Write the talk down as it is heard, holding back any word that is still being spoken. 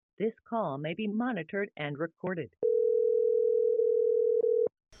This call may be monitored and recorded.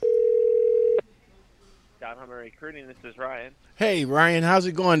 Don Hummer Recruiting, this is Ryan. Hey, Ryan, how's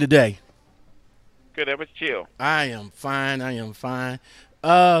it going today? Good, how about you? I am fine.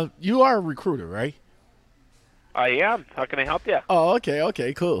 You are a recruiter, right? I am. How can I help you? Oh,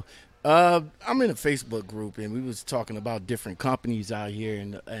 okay, cool. I'm in a Facebook group, and we was talking about different companies out here,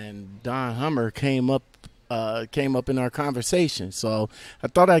 and Don Hummer came up in our conversation. So I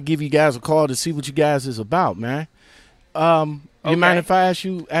thought I'd give you guys a call to see what you guys is about, man. You mind if I ask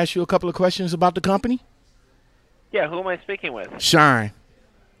you a couple of questions about the company? Yeah, who am I speaking with? Shine.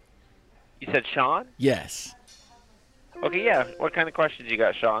 You said Sean? Yes. Okay, yeah. What kind of questions you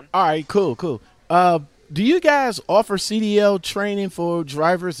got, Sean? All right, cool. Do you guys offer CDL training for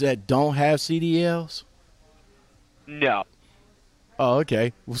drivers that don't have CDLs? No. Oh,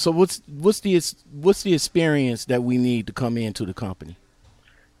 okay. So what's the experience that we need to come into the company?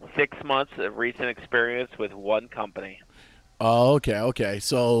 6 months of recent experience with one company. Oh, okay.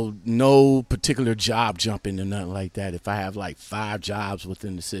 So no particular job jumping or nothing like that. If I have like 5 jobs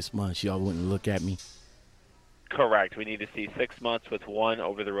within the 6 months, y'all wouldn't look at me? Correct. We need to see 6 months with one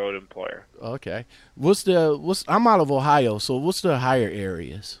over-the-road employer. Okay. I'm out of Ohio, so what's the higher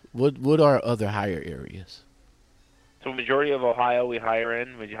areas? What are other higher areas? So majority of Ohio we hire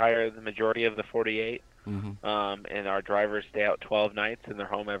in. We hire the majority of the 48. Mm-hmm. And our drivers stay out 12 nights and they're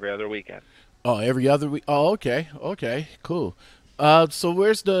home every other weekend. Oh, every other week. Oh, okay, cool. So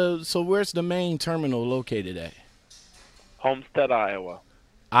where's the main terminal located at? Homestead, Iowa.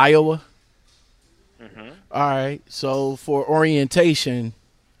 Iowa. Mm-hmm. All right. So for orientation,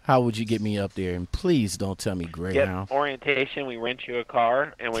 how would you get me up there? And please don't tell me Greyhound. Yep. Orientation. We rent you a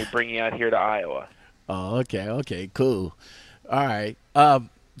car and we bring you out here to Iowa. Oh, okay, cool. All right.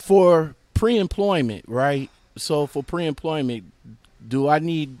 For pre-employment, right? So for pre-employment, do I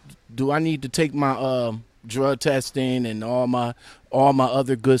need to take my drug testing and all my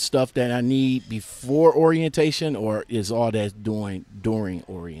other good stuff that I need before orientation, or is all that doing during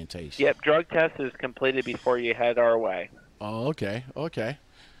orientation? Yep, drug test is completed before you head our way. Oh, okay.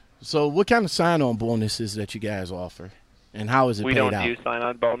 So what kind of sign-on bonuses that you guys offer, and how is it We paid don't out? do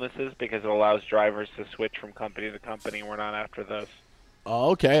sign-on bonuses because it allows drivers to switch from company to company. We're not after those.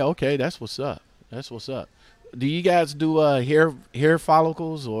 Oh, okay. That's what's up. Do you guys do hair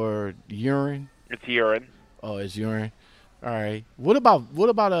follicles or urine? It's urine. Oh, it's urine. All right. What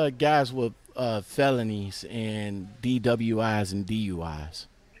about guys with felonies and DWIs and DUIs?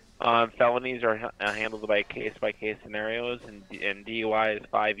 Felonies are handled by case-by-case scenarios, and DUI is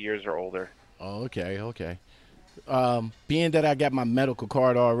 5 years or older. Oh, okay. Being that I got my medical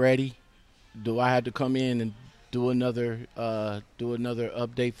card already, do I have to come in and do another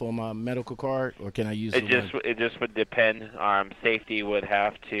update for my medical card, or can I use It just would depend. Safety would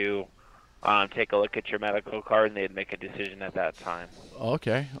have to take a look at your medical card, and they'd make a decision at that time.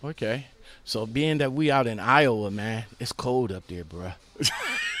 Okay. So being that we out in Iowa, man, it's cold up there, bruh.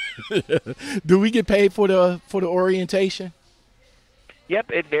 Do we get paid for the orientation?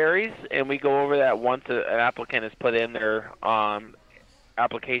 Yep, it varies, and we go over that once an applicant has put in their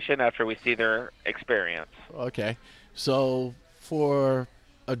application after we see their experience. Okay. So for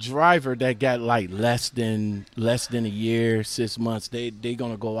a driver that got like less than a year, 6 months, they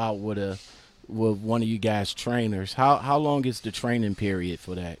gonna go out with one of you guys trainers. How long is the training period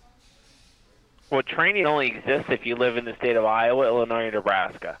for that? Well, training only exists if you live in the state of Iowa, Illinois, or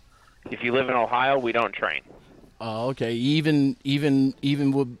Nebraska. If you live in Ohio, we don't train. Oh, okay. Even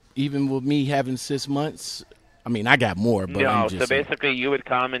with me having 6 months, I mean, I got more, but no. So basically, you would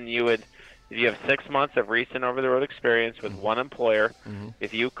come and if you have 6 months of recent over-the-road experience with one employer,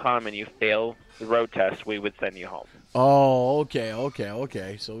 if you come and you fail the road test, we would send you home. Oh,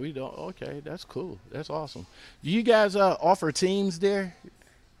 okay. So we don't. Okay, that's cool. That's awesome. Do you guys offer teams there?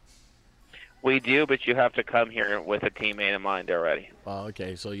 We do, but you have to come here with a teammate in mind already. Oh,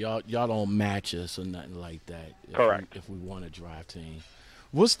 okay. So y'all don't match us or nothing like that. Correct. If we want to drive team,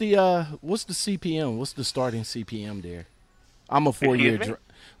 what's the CPM? What's the starting CPM there? I'm a 4-year.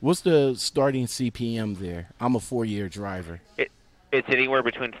 What's the starting CPM there? I'm a 4-year driver. It's anywhere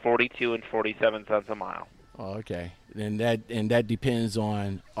between 42 and 47 cents a mile. Oh, okay. And that depends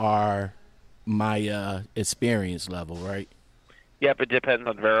on my experience level, right? Yep, it depends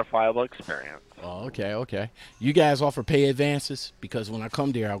on verifiable experience. Oh, okay. You guys offer pay advances? Because when I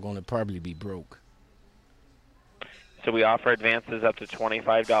come there, I'm going to probably be broke. So we offer advances up to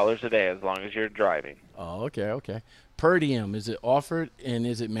 $25 a day as long as you're driving. Oh, okay. Per diem, is it offered and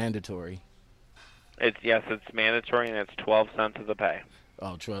is it mandatory? Yes, it's mandatory and it's 12 cents of the pay.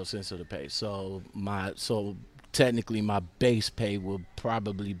 Oh, 12 cents of the pay. So technically my base pay will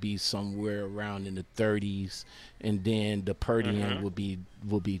probably be somewhere around in the 30s, and then the per diem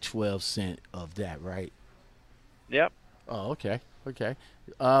will be 12 cent of that, right? Yep. Oh, okay, okay.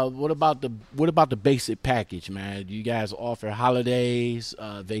 What about the basic package, man? Do you guys offer holidays,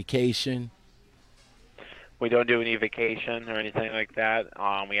 vacation? We don't do any vacation or anything like that.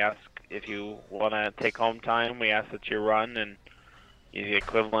 We ask if you want to take home time. We ask that you run, and the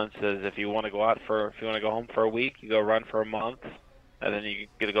equivalence is if you want to go home for a week, you go run for a month, and then you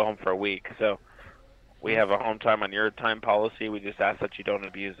get to go home for a week. So we have a home time on your time policy. We just ask that you don't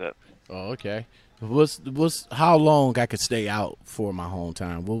abuse it. Oh, okay. What's how long I could stay out for my home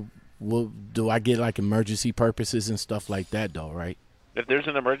time? Will do I get like emergency purposes and stuff like that though, right? If there's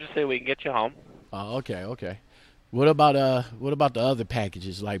an emergency, we can get you home. Oh, okay, okay. What about the other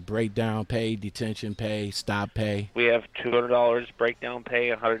packages like breakdown pay, detention pay, stop pay? We have $200 breakdown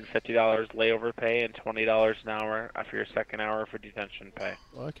pay, $150 layover pay, and $20 an hour after your second hour for detention pay.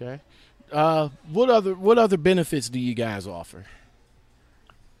 Okay. What other benefits do you guys offer?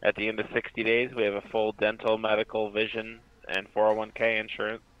 At the end of 60 days, we have a full dental, medical, vision, and 401k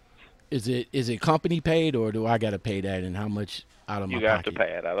insurance. Is it company paid or do I got to pay that, and how much out of my You pocket? have to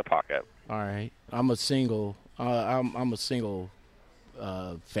pay it out of pocket. All right. I'm a single. I'm a single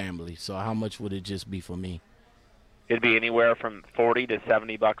family. So how much would it just be for me? It'd be anywhere from 40 to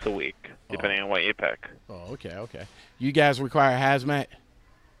 70 bucks a week, depending on what you pick. Oh, okay, okay. You guys require hazmat?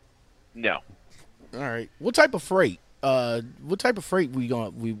 No. All right. What type of freight? What type of freight we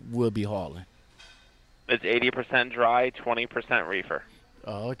will be hauling? It's 80% dry, 20% reefer.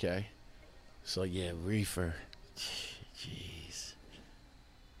 Oh, okay. So yeah, reefer. Jeez.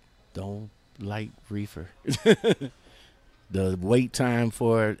 Don't like reefer. The wait time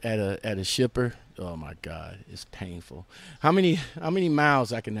for it at a shipper. Oh my God, it's painful. How many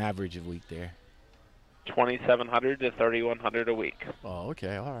miles I can average a week there? 2,700 to 3,100 a week. Oh,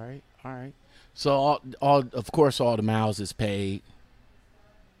 okay. All right. All right. So all of course all the miles is paid.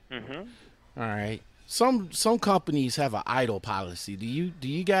 Mhm. All right. Some companies have an idle policy. Do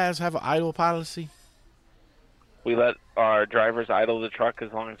you guys have an idle policy? We let our drivers idle the truck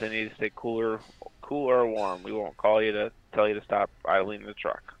as long as they need to stay cool or warm. We won't call you to tell you to stop idling the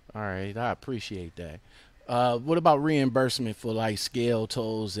truck. All right, I appreciate that. What about reimbursement for like scale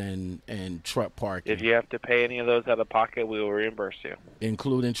tolls and truck parking, If you have to pay any of those out of pocket, we will reimburse you.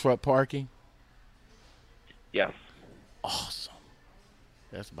 including truck parking? Yes. Awesome.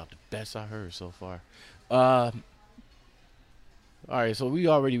 That's about the best I heard so far. All right, so we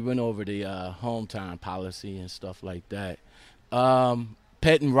already went over the home time policy and stuff like that.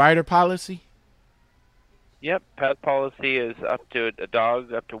 Pet and rider policy? Yep. Pet policy is up to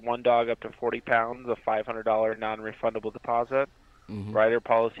one dog up to 40 pounds, a $500 non-refundable deposit. Rider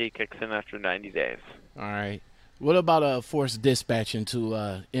policy kicks in after 90 days. All right. What about forced dispatching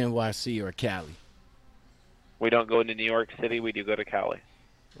to NYC or Cali? We don't go into New York City. We do go to Cali.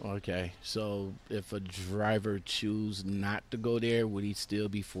 Okay, so if a driver choose not to go there, would he still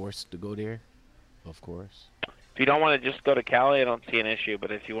be forced to go there? Of course. If you don't want to just go to Cali, I don't see an issue. But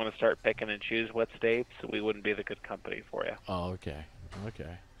if you want to start picking and choose what states, we wouldn't be the good company for you. Oh, okay,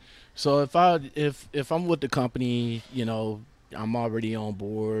 okay. So if I'm with the company, I'm already on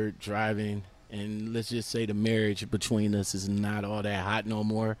board driving, and let's just say the marriage between us is not all that hot no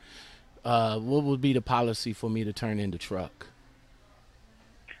more. What would be the policy for me to turn in the truck?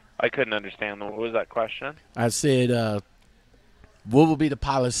 I couldn't understand. What was that question? I said, what would be the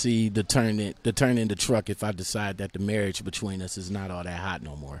policy to turn in the truck if I decide that the marriage between us is not all that hot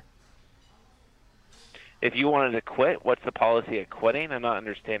no more? If you wanted to quit, what's the policy of quitting? I'm not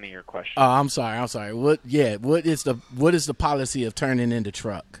understanding your question. Oh, I'm sorry. What is the policy of turning in the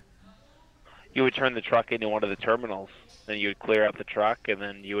truck? You would turn the truck into one of the terminals, then you would clear out the truck, and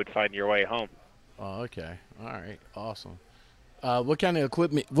then you would find your way home. Oh, okay. All right. Awesome. What kind of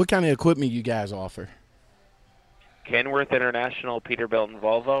equipment you guys offer? Kenworth International, Peterbilt, and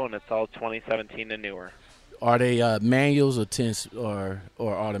Volvo, and it's all 2017 and newer. Are they manuals or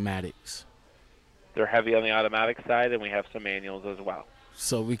or automatics? They're heavy on the automatic side, and we have some manuals as well.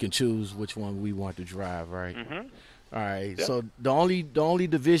 So we can choose which one we want to drive, right? Mm-hmm. All right. Yeah. So the only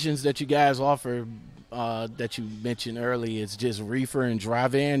divisions that you guys offer that you mentioned earlier is just reefer and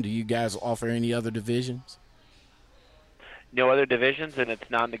drive-in. Do you guys offer any other divisions? No other divisions, and it's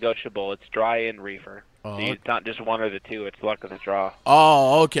non-negotiable. It's dry and reefer. Oh, So it's not just one or the two. It's luck of the draw.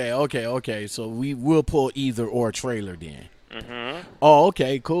 Oh, okay. So we will pull either or trailer then. Mm-hmm. Oh,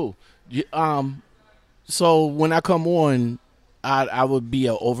 okay, cool. So when I come on, I would be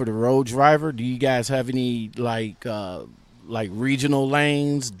a over the road driver. Do you guys have any like regional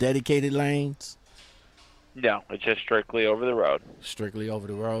lanes, dedicated lanes? No, it's just strictly over the road. Strictly over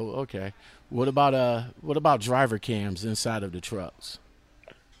the road. Okay. What about driver cams inside of the trucks?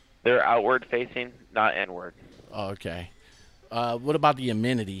 They're outward facing, not inward. Okay. What about the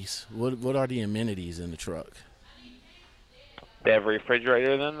amenities? What are the amenities in the truck? They have a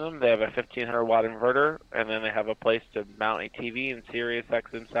refrigerator in them. They have a 1500 watt inverter, and then they have a place to mount a TV and Sirius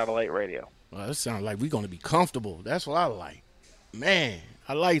XM satellite radio. Well, that sounds like we're gonna be comfortable. That's what I like. Man,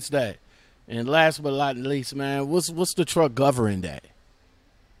 I likes that. And last but not least, man, what's the truck governed at?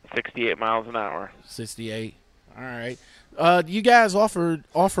 68 miles an hour. 68. All right. Do you guys offer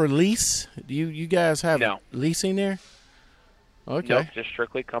lease? Do you guys have No. leasing there? Okay. Nope, just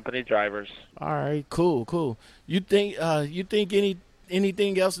strictly company drivers. All right. Cool. You think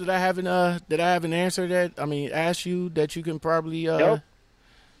anything else that I haven't answered asked you that you can probably Nope.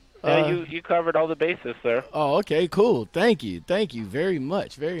 You covered all the bases there. Oh, okay, cool. Thank you very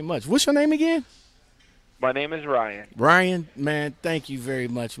much. What's your name again? My name is Ryan. Ryan, man, thank you very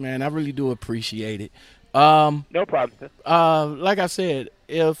much, man. I really do appreciate it. No problem. Like I said,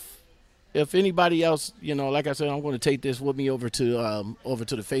 if anybody else, like I said, I'm going to take this with me over to the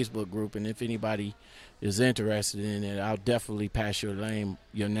Facebook group, and if anybody is interested in it, I'll definitely pass your name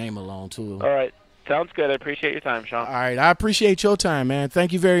along to them. All right. Sounds good. I appreciate your time, Sean. All right, I appreciate your time, man.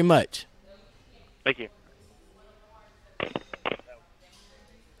 Thank you very much. Thank you.